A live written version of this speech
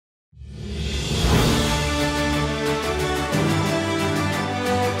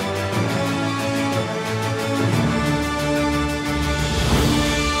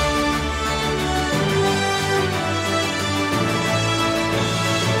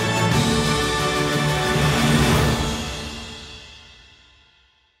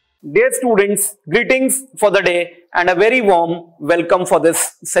Dear students, greetings for the day and a very warm welcome for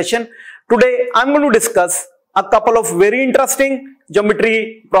this session. Today I'm going to discuss a couple of very interesting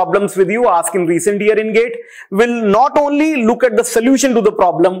geometry problems with you asked in recent year in GATE. We'll not only look at the solution to the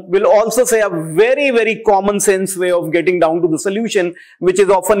problem, we'll also say a very common sense way of getting down to the solution, which is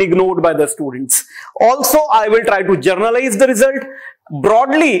often ignored by the students. Also, I will try to generalize the result.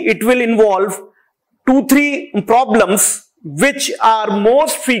 Broadly, it will involve 2-3 problems which are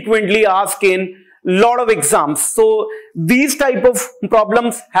most frequently asked in lot of exams. So these type of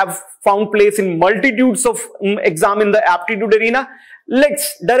problems have found place in multitudes of exam in the aptitude arena.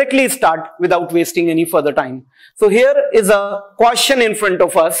 Let's directly start without wasting any further time. So here is a question in front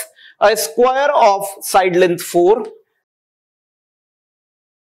of us. A square of side length 4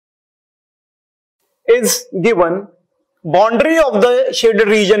 is given. Boundary of the shaded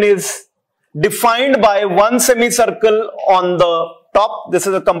region is defined by one semicircle on the top. This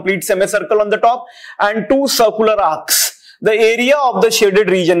is a complete semicircle on the top and 2 circular arcs. The area of the shaded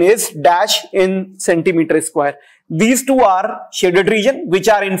region is dash in centimeter square. These two are shaded region, which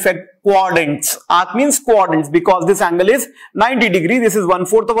are in fact quadrants. Arc means quadrants because this angle is 90 degrees. This is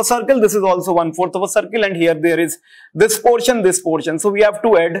 1/4 of a circle. This is also 1/4 of a circle, and here there is this portion, this portion. So we have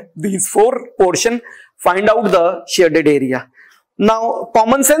to add these 4 portions, find out the shaded area. Now,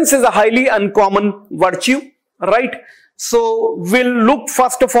 common sense is a highly uncommon virtue, right? So, we'll look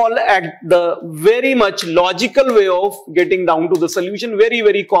first of all at the very much logical way of getting down to the solution,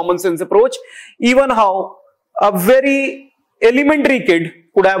 very common sense approach, even how a very elementary kid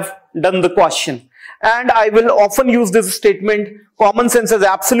could have done the question. And I will often use this statement, common sense has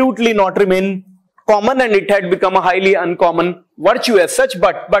absolutely not remained common and it had become a highly uncommon virtue as such,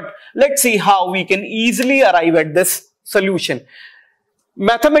 but let's see how we can easily arrive at this solution.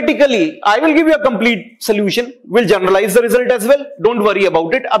 Mathematically, I will give you a complete solution. We'll generalize the result as well. Don't worry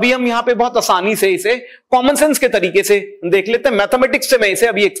about it. अभी हम यहाँ पे बहुत आसानी से इसे common sense के तरीके से देख लेते हैं. Mathematics से मैं इसे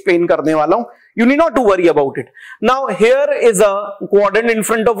अभी explain करने वाला हूँ. You need not to worry about it. Now here is a quadrant in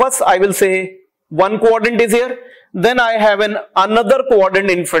front of us. I will say one quadrant is here. Then I have another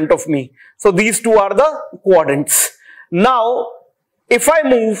quadrant in front of me. So these two are the quadrants. Now if I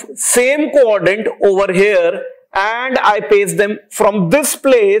move same quadrant over here and I paste them from this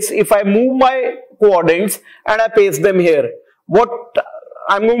place, if I move my quadrants and I paste them here, what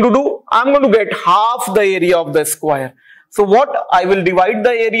I'm going to do? I'm going to get half the area of the square. So what? I will divide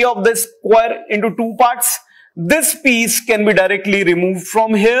the area of the square into 2 parts. This piece can be directly removed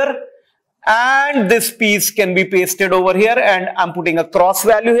from here and this piece can be pasted over here, and I'm putting a cross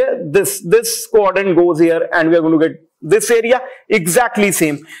value here. This quadrant goes here and we are going to get this area exactly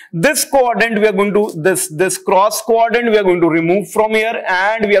same. This quadrant we are going to, this cross quadrant we are going to remove from here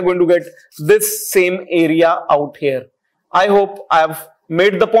and we are going to get this same area out here. I hope I have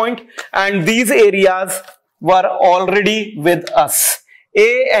made the point, and these areas were already with us.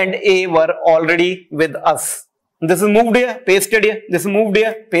 A and A were already with us. This is moved here, pasted here. This is moved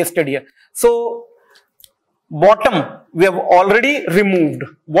here, pasted here. So bottom we have already removed.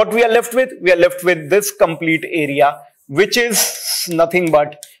 What we are left with? We are left with this complete area, which is nothing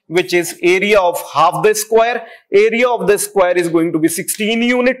but area of half the square. Area of the square is going to be 16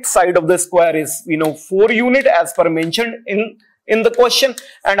 units. Side of the square is 4 units as per mentioned in the question,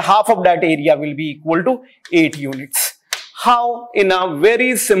 and half of that area will be equal to 8 units. How? In a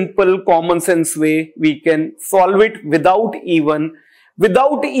very simple common sense way we can solve it without even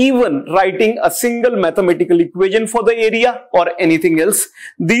writing a single mathematical equation for the area or anything else.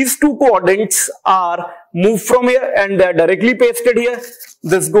 These 2 quadrants are moved from here and they are directly pasted here.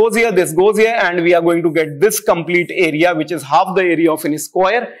 This goes here, and we are going to get this complete area, which is half the area of a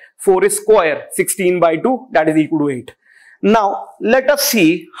square. 4 square, 16 by 2, that is equal to 8. Now let us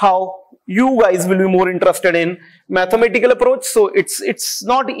see how you guys will be more interested in mathematical approach. So it's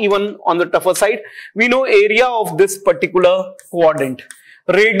not even on the tougher side. We know area of this particular quadrant.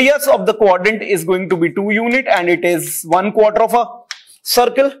 Radius of the quadrant is going to be 2 units and it is 1/4 of a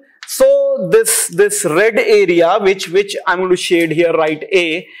circle. So this red area which I'm going to shade here, write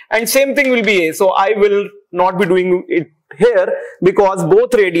A, and same thing will be A. So I will not be doing it here because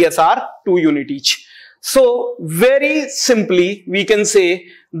both radius are 2 units each. So very simply we can say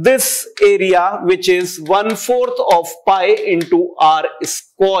this area, which is 1/4 of pi into r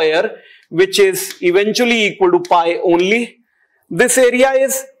square, which is eventually equal to pi only. This area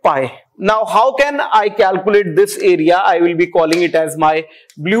is pi. Now how can I calculate this area? I will be calling it as my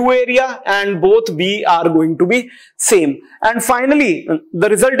blue area, and both B are going to be same. And finally the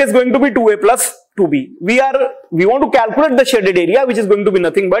result is going to be 2A plus 2B. We want to calculate the shaded area, which is going to be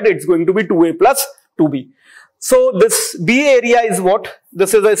nothing but it's going to be 2A plus 2B. So this B area is what?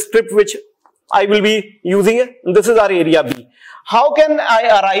 This is a strip which I will be using it. This is our area B. How can I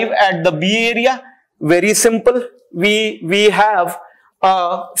arrive at the B area? Very simple. We have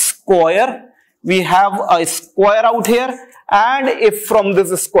a square. We have a square out here, and if from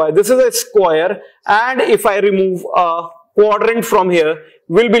this square, this is a square, and if I remove a quadrant from here,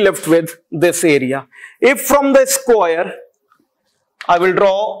 we'll be left with this area. If from the square, I will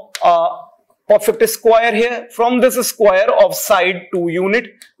draw a perfect square here. From this square of side 2 unit,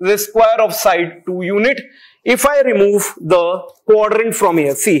 this square of side 2 unit, if I remove the quadrant from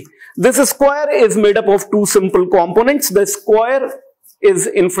here, see, this square is made up of two simple components. The square is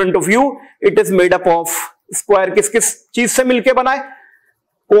in front of you. It is made up of square किस चीज से मिलके बना है?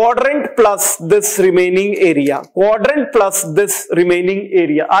 Quadrant plus this remaining area. Quadrant plus this remaining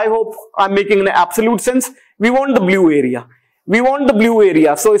area. I hope I'm making an absolute sense. We want the blue area. We want the blue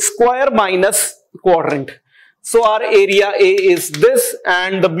area. So square minus quadrant. So our area A is this,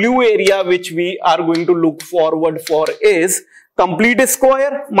 and the blue area which we are going to look forward for is complete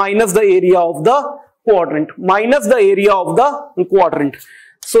square minus the area of the quadrant, minus the area of the quadrant.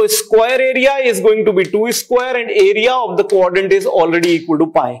 So square area is going to be 2 square and area of the quadrant is already equal to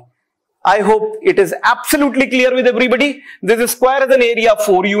pi. I hope it is absolutely clear with everybody. This square is an area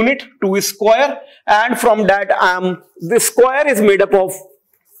 4 unit, 2 square, and from that this square is made up of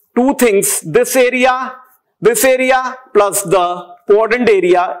two things. This area plus the quadrant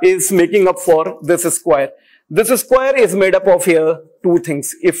area is making up for this square. This square is made up of here two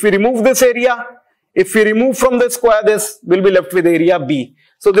things. If we remove this area, if we remove from the square this, will be left with area B.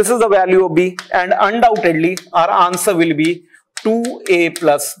 So this is the value of B, and undoubtedly our answer will be 2A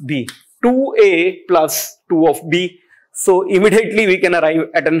plus B. 2A plus 2 of B. So immediately we can arrive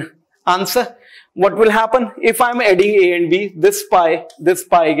at an answer. What will happen if I am adding A and B? This pi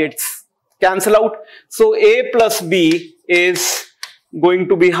gets cancelled out. So A plus B is going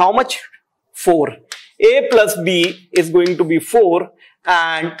to be how much? 4. A plus B is going to be 4,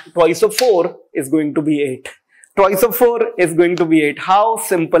 and twice of 4 is going to be 8. Twice of 4 is going to be 8. How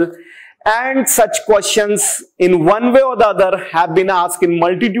simple. And such questions in one way or the other have been asked in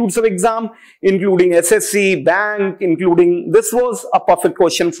multitudes of exam, including SSC, bank, including, this was a perfect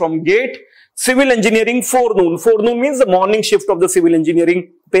question from GATE. Civil engineering forenoon. Forenoon means the morning shift of the civil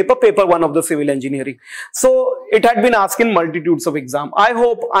engineering paper 1 of the civil engineering. So it had been asked in multitudes of exam. I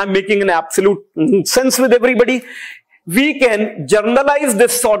hope I'm making an absolute sense with everybody. We can generalize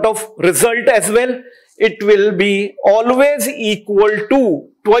this sort of result as well. It will be always equal to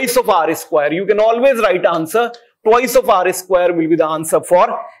twice of R square. You can always write answer. Twice of R square will be the answer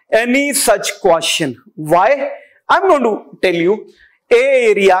for any such question. Why? I'm going to tell you.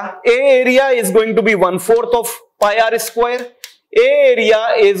 A area is going to be 1/4 of pi R square. A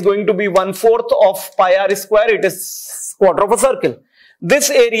area is going to be 1/4 of pi R square. It is quarter of a circle. This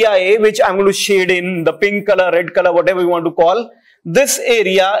area A, which I'm going to shade in the pink color, red color, whatever you want to call, this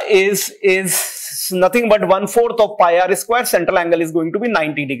area is nothing but 1/4 of pi R square. Central angle is going to be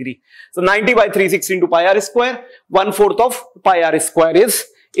 90 degree. So 90 by 360 into pi R square, 1/4 of pi R square is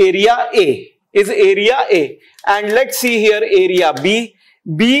area A. And let's see here area B.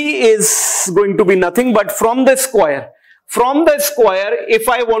 B is going to be nothing but from the square. From the square, if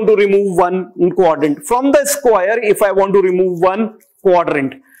I want to remove one quadrant. From the square, if I want to remove one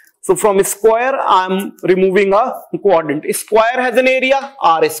quadrant. So from square, I'm removing a quadrant. Square has an area,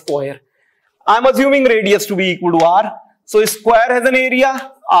 R square. I'm assuming radius to be equal to R. So square has an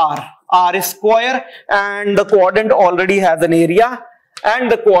area, R square, and the quadrant already has an area.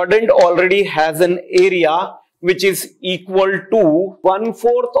 And the quadrant already has an area which is equal to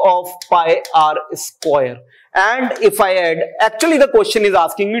 1/4 of pi R square. And if I add, actually the question is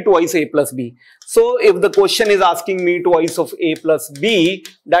asking me twice A plus B. So if the question is asking me twice of A plus B,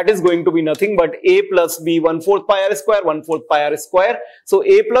 that is going to be nothing but A plus B 1/4 pi R square, 1/4 pi R square. So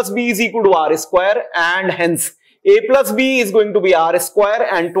A plus B is equal to R square, and hence A plus B is going to be R square,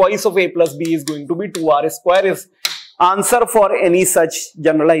 and twice of A plus B is going to be 2R square is answer for any such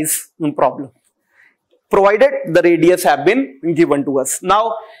generalized problem, provided the radius have been given to us. Now,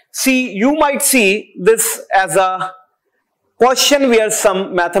 see, you might see this as a question where some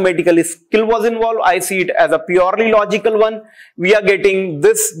mathematical skill was involved. I see it as a purely logical one. We are getting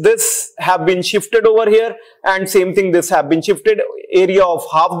this have been shifted over here, and same thing, this have been shifted. Area of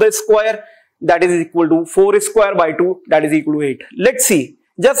half the square, that is equal to 4 square by 2, that is equal to 8. Let's see.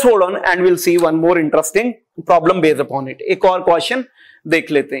 Just hold on and we'll see one more interesting problem based upon it. एक और question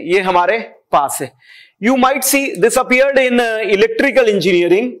देख लेते हैं. ये हमारे पास है. You might see this appeared in electrical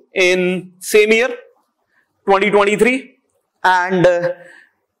engineering in same year 2023, and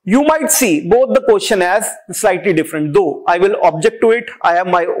You might see both the question as slightly different, though I will object to it. I have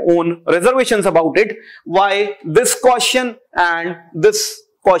my own reservations about it. Why this question and this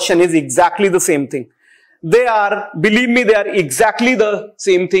question is exactly the same thing. They are, believe me, they are exactly the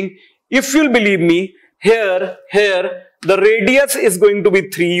same thing. If you'll believe me, here, the radius is going to be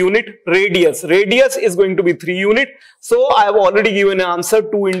 3 unit. Radius is going to be 3 unit. So I have already given an answer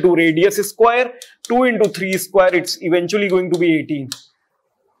 2 into radius square, 2 into 3 square, it's eventually going to be 18.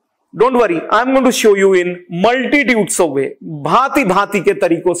 Don't worry, I am going to show you in multitudes of way. भांति भांति के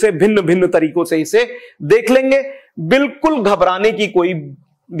तरीकों से, भिन्न भिन्न तरीकों से इसे देख लेंगे. बिल्कुल घबराने की कोई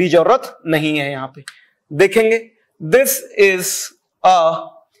भी जरूरत नहीं है. यहाँ पे देखेंगे. This is a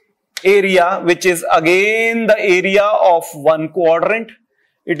area which is again the area of one quadrant.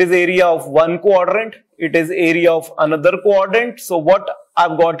 It is area of one quadrant. It is area of another quadrant. So what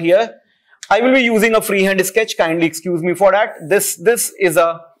I've got here, I will be using a freehand sketch. Kindly excuse me for that. This is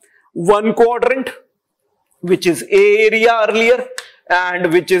a one quadrant, which is area earlier,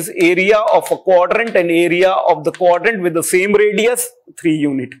 and which is area of a quadrant and area of the quadrant with the same radius, 3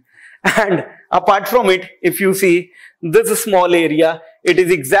 unit. And apart from it, if you see this small area, it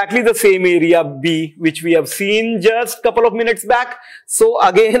is exactly the same area B, which we have seen just a couple of minutes back. So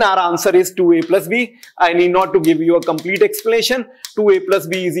again, our answer is 2a plus b. I need not to give you a complete explanation. 2a plus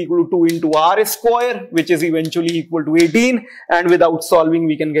b is equal to 2 into r square, which is eventually equal to 18. And without solving,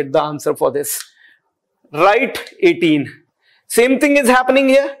 we can get the answer for this. Right? 18. Same thing is happening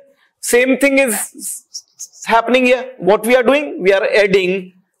here. Same thing is happening here. What we are doing? We are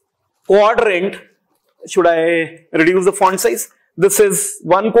adding quadrant. Should I reduce the font size? This is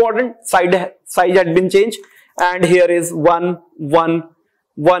one quadrant, size had been changed, and here is 1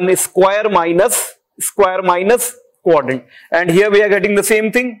 square minus quadrant, and here we are getting the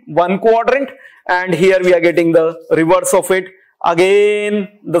same thing, one quadrant, and here we are getting the reverse of it, again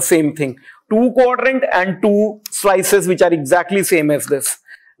the same thing, 2 quadrant and 2 slices which are exactly same as this.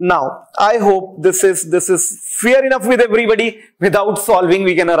 Now I hope this is fair enough with everybody. Without solving,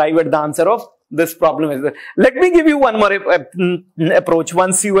 we can arrive at the answer of this problem as well. Let me give you one more approach.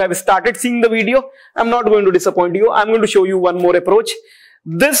 Once you have started seeing the video, I'm not going to disappoint you. I'm going to show you one more approach.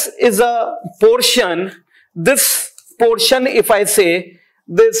 This is a portion. This portion, if I say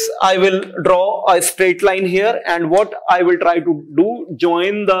this, I will draw a straight line here, and what I will try to do,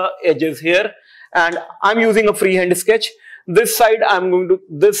 join the edges here, and I'm using a freehand sketch. This side, I'm going to,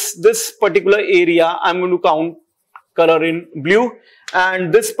 this particular area, I'm going to count color in blue,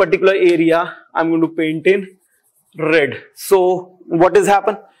 and this particular area I'm going to paint in red. So what has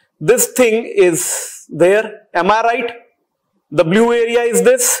happened? This thing is there. Am I right? The blue area is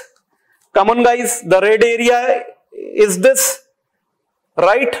this. Come on guys, the red area is this.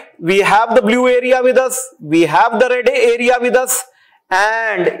 Right? We have the blue area with us. We have the red area with us.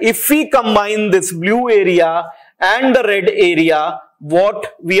 And if we combine this blue area and the red area,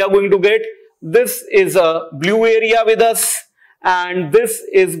 what we are going to get? This is a blue area with us, and this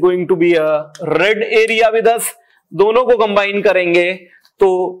is going to be a red area with us. दोनों को combine करेंगे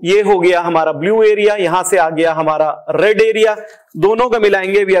तो ये हो गया हमारा blue area, यहाँ से आ गया हमारा red area. दोनों को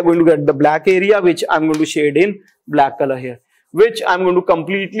मिलाएंगे, we are going to get the black area, which I'm going to shade in black color here, which I'm going to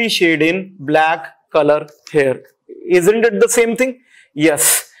completely shade in black color here. Isn't it the same thing?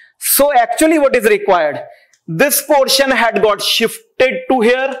 Yes. So actually what is required? This portion had got shifted to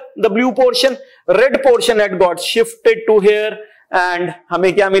here, the blue portion, red portion had got shifted to here, and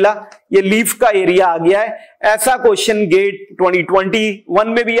हमें क्या मिला? ये leaf का area आ गया है. ऐसा question gate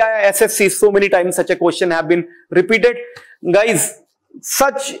 2021 में भी आया. SSC so many times such a question have been repeated. Guys,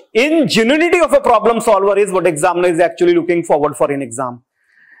 such ingenuity of a problem solver is what examiner is actually looking forward for in exam.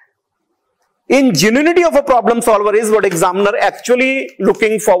 Ingenuity of a problem solver is what examiner actually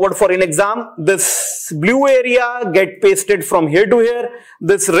looking forward for in exam. This blue area get pasted from here to here.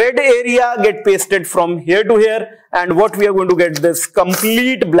 This red area get pasted from here to here. And what we are going to get? This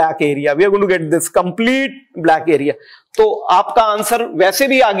complete black area. We are going to get this complete black area. तो आपका answer वैसे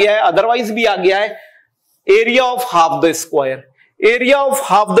भी आ गया है, otherwise भी आ गया है. Area of half the square. Area of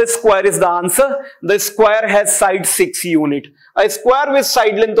half the square is the answer. The square has side 6 unit. A square with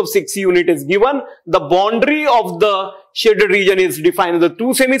side length of 6 unit is given. The boundary of the shaded region is defined as the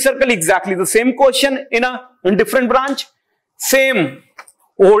 2 semicircle. Exactly the same question in a different branch. Same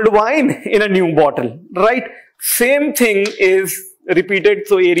old wine in a new bottle, right? Same thing is repeated.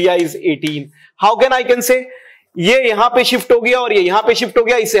 So area is 18. How can I can say? ये यहां पे shift हो गया और ये यहां पे shift हो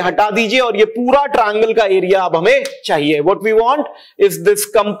गया, इसे हटा दीजिए और ये पूरा ट्रायंगल का एरिया अब हमें चाहिए. What we want is this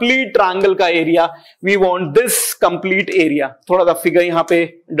complete triangle का area. We want this complete area. थोड़ा सा फिगर यहां पे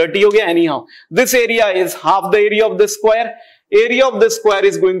डर्टी हो गया. Any how this area is half the area of the square. area of the square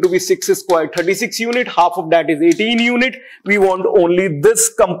is going to be 6 square 36 unit, half of that is 18 unit. We want only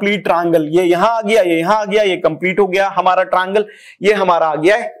this complete triangle. ये यहाँ आ गया, ये यहाँ आ गया, ये complete हो गया हमारा triangle, ये हमारा आ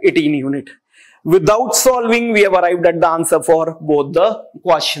गया है 18 unit. Without solving, we have arrived at the answer for both the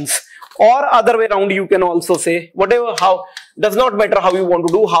questions. Or other way around, you can also say whatever, how, does not matter how you want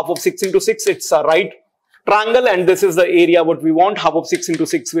to do. Half of 6 into 6, it's a right triangle, and this is the area what we want. Half of 6 into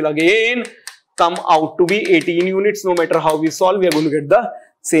 6 will again come out to be 18 units. No matter how we solve, we are going to get the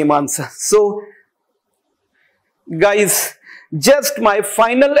same answer. So guys, just my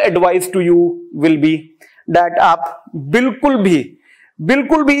final advice to you will be that आप बिल्कुल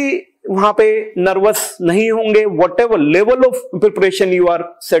भी वहां पे nervous नहीं होंगे. Whatever level of preparation you are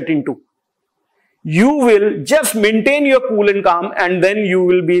set into, you will just maintain your cool and calm, and then you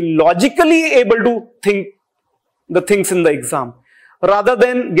will be logically able to think the things in the exam rather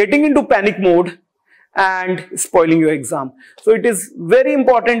than getting into panic mode and spoiling your exam. So it is very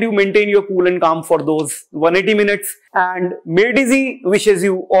important you maintain your cool and calm for those 180 minutes. And Made Easy wishes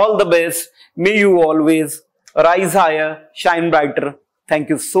you all the best. May you always rise higher, shine brighter. Thank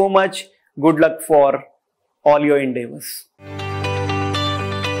you so much. Good luck for all your endeavors.